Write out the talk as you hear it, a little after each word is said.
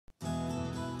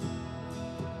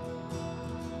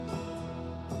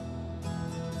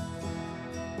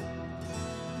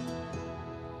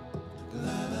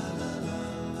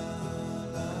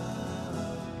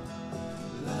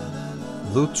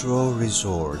𝐢𝐧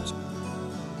Resort.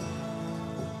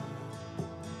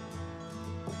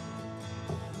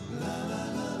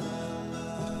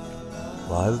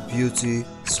 Wild beauty,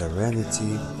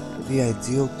 serenity, the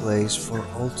ideal place for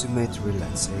ultimate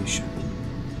relaxation.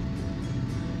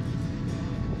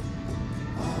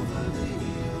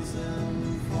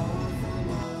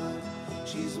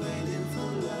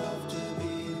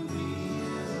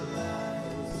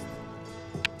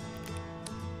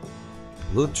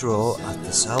 𝐢𝐧 at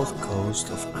the south coast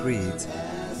of Crete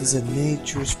is a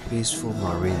nature's peaceful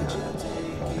marina.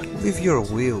 Leave your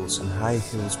wheels and high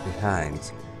heels behind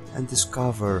and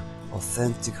discover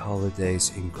authentic holidays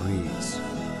in Greece.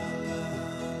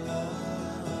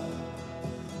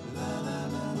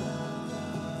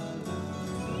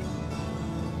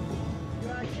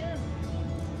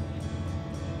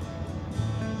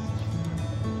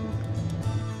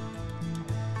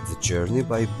 The journey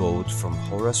by boat from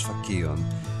Chora Sfakia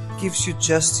gives you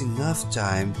just enough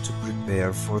time to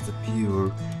prepare for the pure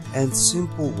and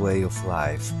simple way of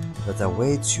life that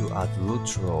awaits you at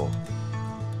𝐢𝐧.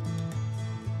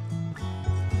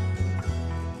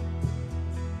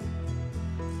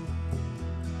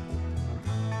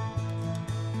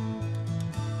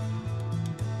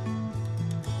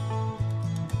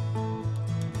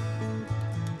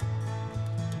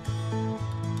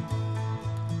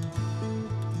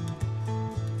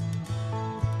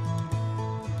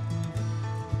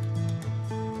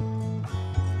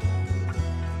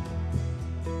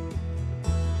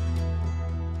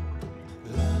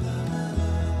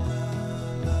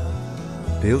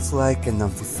 Built like an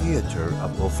amphitheater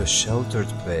above a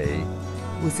sheltered bay,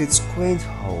 with its quaint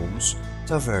homes,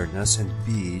 tavernas and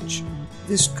beach,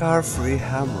 this car-free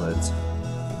hamlet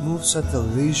moves at a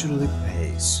leisurely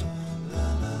pace.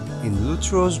 In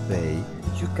𝐢𝐧's bay,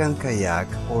 you can kayak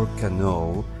or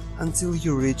canoe until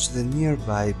you reach the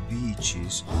nearby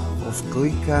beaches of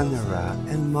𝐒𝐞𝐭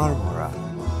and 𝗲𝗲𝗏.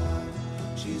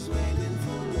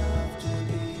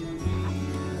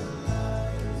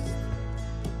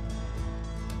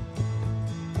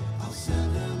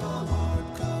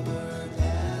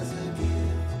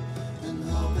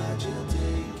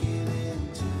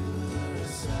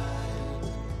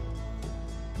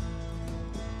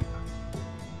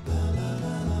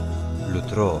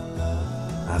 𝐢𝐧,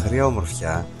 άγρια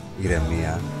ομορφιά,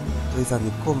 ηρεμία, το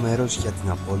ιδανικό μέρος για την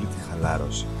απόλυτη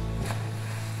χαλάρωση.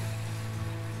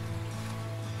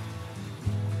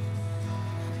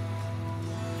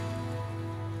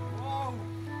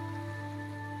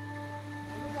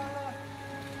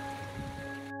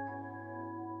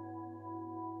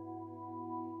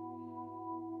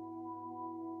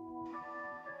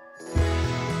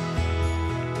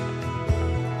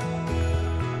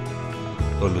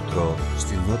 Το 𝐢𝐧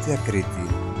στη νότια Κρήτη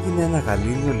είναι ένα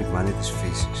γαλήνιο λιμάνι της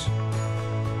φύσης.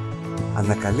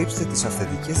 Ανακαλύψτε τις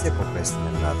αυθεντικές διακοπές στην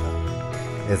Ελλάδα.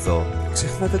 Εδώ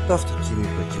ξεχνάτε το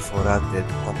αυτοκίνητο και φοράτε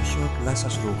τα πιο απλά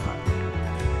σας ρούχα.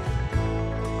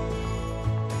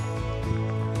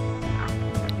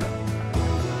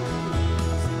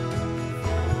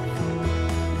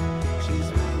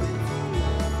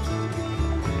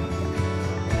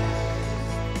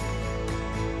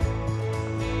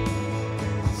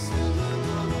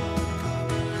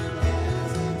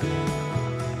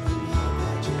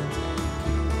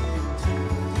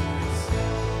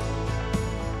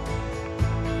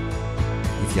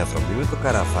 Η διαδρομή με το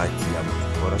καραβάκι από τη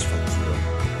Chora Sfakia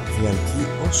διαρκεί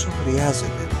όσο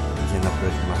χρειάζεται για να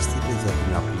προετοιμαστείτε για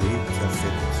την απλή και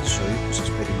αυθεντική ζωή που σας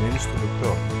περιμένει στο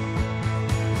𝐢𝐧.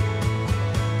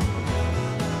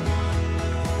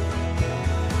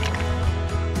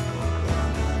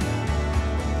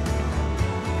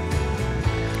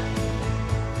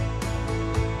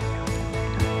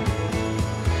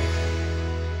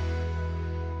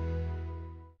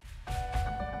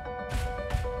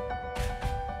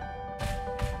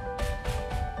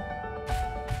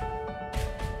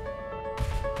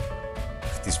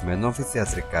 Χτισμένο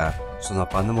αμφιθεατρικά στον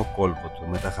απάνεμο κόλπο του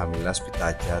με τα χαμηλά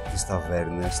σπιτάκια, τις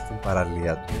ταβέρνες, την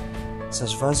παραλία του,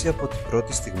 σας βάζει από την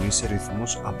πρώτη στιγμή σε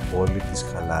ρυθμούς απόλυτης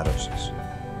χαλάρωσης.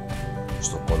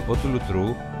 Στο κόλπο του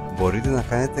𝐢𝐧 μπορείτε να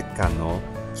κάνετε κανό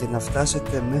και να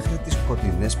φτάσετε μέχρι τις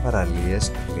κοντινές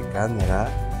παραλίες γλυκά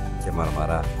νερά και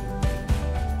μαρμαρά.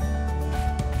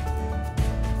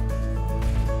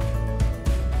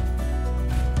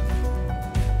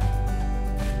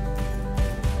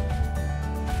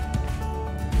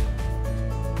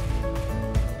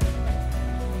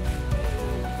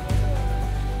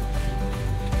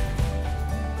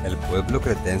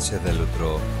 𝗀𝐵𝐿𝐴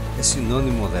𝐻𝐵𝐿𝐴 es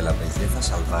sinónimo de la belleza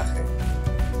salvaje,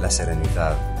 la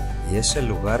serenidad y es el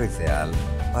lugar ideal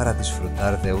para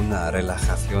disfrutar de una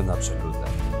relajación absoluta.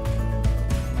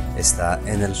 Está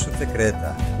en el sur de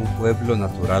Creta, un pueblo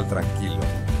natural tranquilo.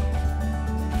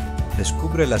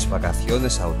 Descubre las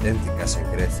vacaciones auténticas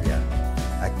en Grecia.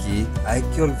 Aquí hay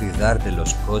que olvidar de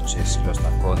los coches y los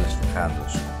tacones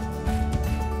lejanos.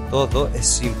 Todo es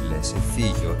simple,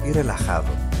 sencillo y relajado.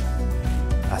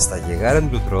 Hasta llegar en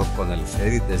𝐢𝐵 con el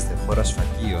ferry desde Chora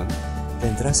Sfakia,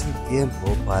 tendrás el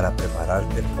tiempo para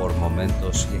prepararte por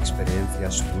momentos y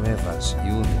experiencias nuevas y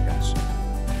únicas.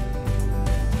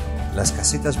 Las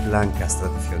casitas blancas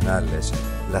tradicionales,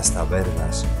 las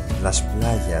tavernas, las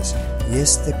playas y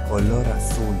este color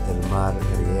azul del mar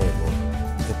griego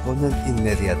te ponen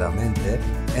inmediatamente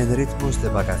en ritmos de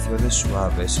vacaciones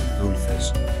suaves y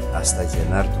dulces, hasta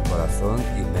llenar tu corazón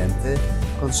y mente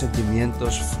con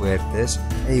sentimientos fuertes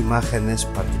e imágenes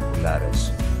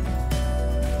particulares.